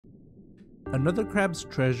Another Crab's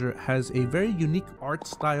Treasure has a very unique art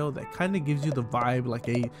style that kind of gives you the vibe like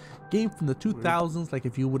a game from the 2000s, like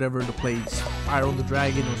if you would ever play Spyro the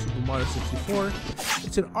Dragon or Super Mario 64.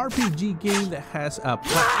 It's an RPG game that has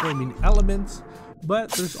platforming elements,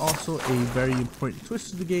 but there's also a very important twist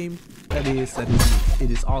to the game, that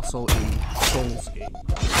it is also a Souls game.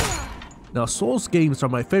 Now, Souls games are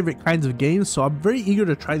my favorite kinds of games, so I'm very eager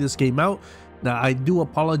to try this game out. Now, I do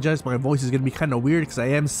apologize, my voice is going to be kind of weird because I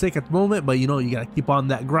am sick at the moment, but you know, you got to keep on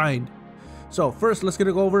that grind. So first, let's go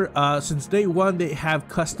over, since day one, they have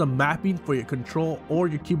custom mapping for your control or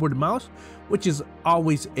your keyboard and mouse, which is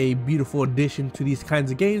always a beautiful addition to these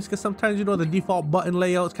kinds of games because sometimes, you know, the default button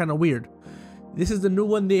layout is kind of weird. This is the new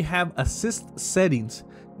one. They have assist settings.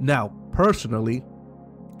 Now, personally,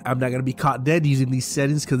 I'm not gonna be caught dead using these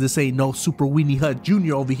settings because this ain't no Super Weenie Hut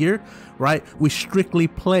Jr. over here, right? We strictly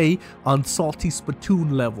play on Salty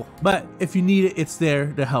Splatoon level. But if you need it, it's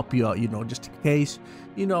there to help you out, you know, just in case,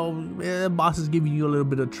 you know, boss is giving you a little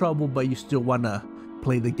bit of trouble, but you still wanna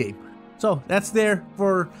play the game. So that's there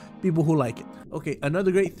for people who like it. Okay,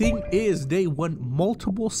 another great thing is day one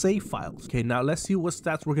multiple save files. Okay, now let's see what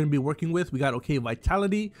stats we're going to be working with. We got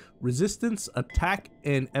vitality, resistance, attack,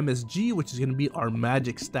 and MSG, which is going to be our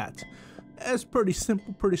magic stats. It's pretty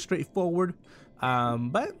simple, pretty straightforward,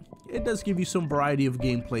 but it does give you some variety of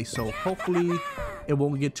gameplay, so hopefully it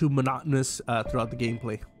won't get too monotonous throughout the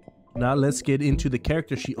gameplay. Now let's get into the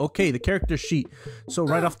character sheet. Okay, the character sheet. So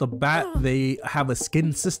right off the bat, they have a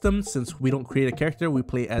skin system. Since we don't create a character, we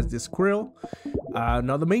play as this Krill.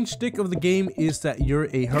 Now the main shtick of the game is that you're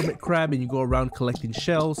a hermit crab and you go around collecting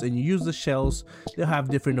shells, and you use the shells. They'll have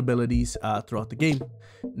different abilities throughout the game.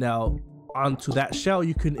 Now onto that shell,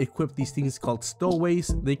 you can equip these things called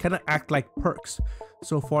stowaways. They kind of act like perks.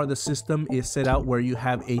 So far, the system is set out where you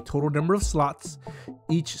have a total number of slots.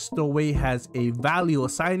 Each stowaway has a value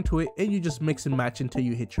assigned to it, and you just mix and match until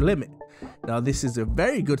you hit your limit. Now, this is a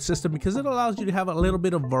very good system because it allows you to have a little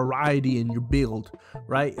bit of variety in your build,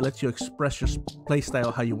 right? It lets you express your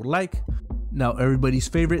playstyle how you would like. Now, everybody's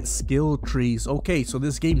favorite, skill trees. Okay, so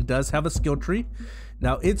this game does have a skill tree.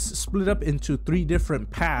 Now, it's split up into 3 different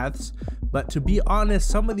paths, but to be honest,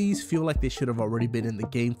 some of these feel like they should have already been in the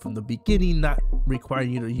game from the beginning, not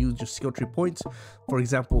requiring you to use your skill tree points. For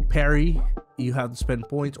example, parry, you have to spend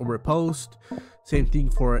points, or riposte. Same thing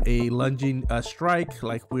for a lunging strike,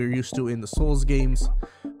 like we're used to in the Souls games.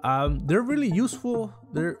 They're really useful.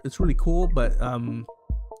 It's really cool, but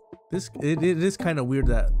it is kind of weird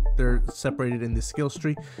that they're separated in the skill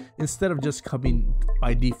tree instead of just coming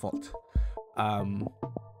by default.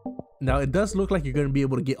 Now it does look like you're going to be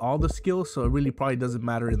able to get all the skills, so it really probably doesn't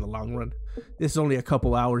matter in the long run. This is only a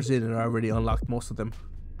couple hours in and I already unlocked most of them.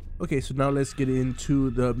 Okay, so now let's get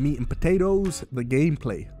into the meat and potatoes, the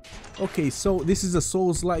gameplay. Okay, so this is a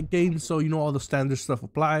Souls-like game, so you know all the standard stuff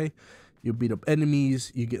apply. You beat up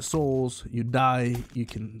enemies, you get souls, you die, you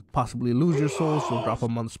can possibly lose your souls, so drop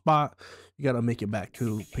them on the spot. You gotta make it back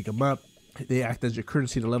to pick them up. They act as your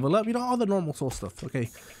currency to level up, you know, all the normal Soul stuff, okay?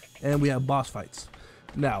 And we have boss fights.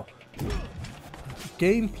 Now,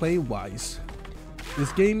 gameplay wise,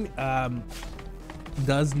 this game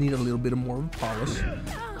does need a little bit more polish.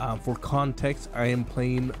 For context, I am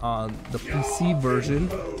playing on the PC version,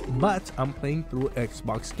 but I'm playing through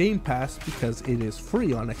Xbox Game Pass because it is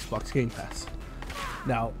free on Xbox Game Pass.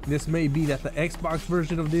 Now, this may be that the Xbox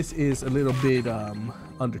version of this is a little bit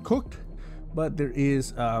undercooked, but there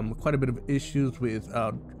is quite a bit of issues with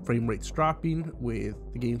frame rates dropping, with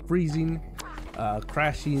the game freezing,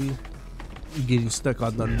 crashing, getting stuck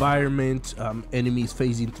on the environment, enemies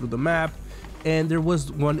phasing through the map. And there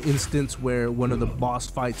was one instance where one of the boss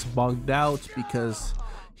fights bugged out because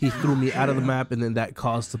he threw me out of the map, and then that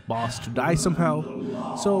caused the boss to die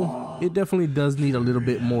somehow. So it definitely does need a little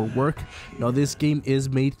bit more work. Now, this game is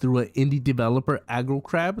made through an indie developer,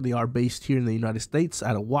 AgroCrab. They are based here in the United States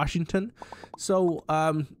out of Washington. So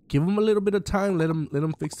give them a little bit of time, let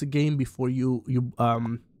them fix the game before you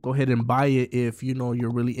go ahead and buy it if you know you're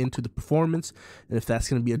really into the performance, and if that's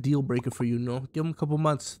going to be a deal breaker for you, give them a couple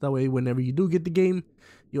months. That way, whenever you do get the game,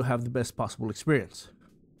 you'll have the best possible experience.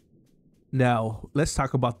 Now, let's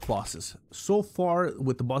talk about the bosses. So far,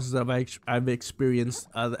 with the bosses that I've experienced,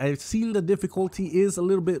 I've seen the difficulty is a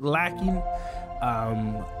little bit lacking.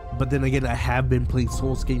 But then again, I have been playing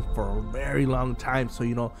Souls games for a very long time, so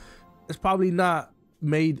you know, it's probably not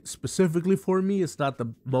made specifically for me. It's not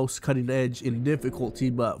the most cutting edge in difficulty,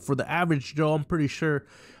 but for the average Joe, I'm pretty sure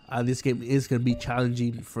this game is going to be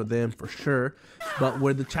challenging for them for sure. But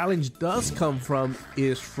where the challenge does come from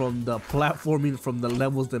is from the platforming, from the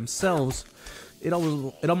levels themselves. it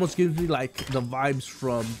almost gives me like the vibes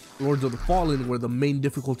from Lords of the Fallen, where the main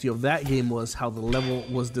difficulty of that game was how the level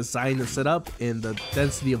was designed and set up, and the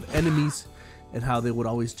density of enemies, and how they would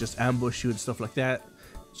always just ambush you and stuff like that.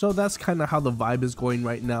 So that's kind of how the vibe is going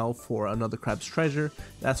right now for Another Crab's Treasure.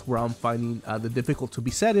 That's where I'm finding the difficult to be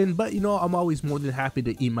set in, but you know, I'm always more than happy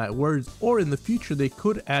to eat my words. Or in the future, they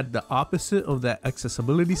could add the opposite of that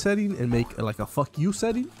accessibility setting and make like a fuck you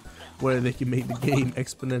setting, where they can make the game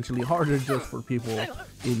exponentially harder just for people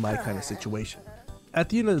in my kind of situation. At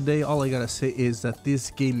the end of the day, all I gotta say is that this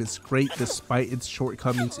game is great despite its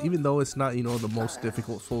shortcomings. Even though it's not, you know, the most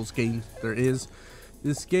difficult Souls game there is,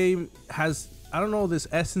 this game has, I don't know, this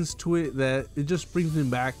essence to it that it just brings me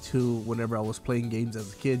back to whenever I was playing games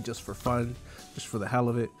as a kid, just for fun, just for the hell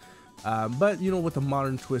of it. But you know, with a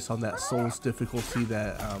modern twist on that Souls difficulty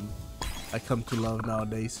that I come to love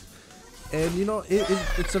nowadays. And you know,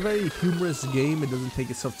 it's a very humorous game. It doesn't take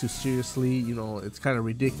itself too seriously. You know, it's kind of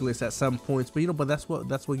ridiculous at some points, but you know, but that's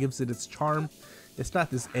what gives it its charm. It's not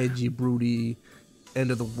this edgy, broody,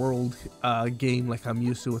 end of the world game like I'm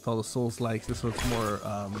used to with all the Souls likes. This one's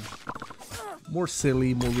more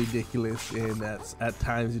silly, more ridiculous, and at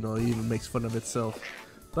times, you know, it even makes fun of itself.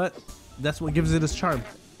 But that's what gives it its charm.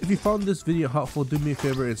 If you found this video helpful, do me a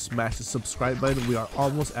favor and smash the subscribe button. We are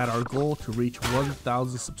almost at our goal to reach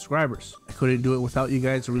 1,000 subscribers. I couldn't do it without you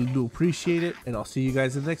guys. I really do appreciate it, and I'll see you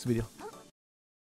guys in the next video.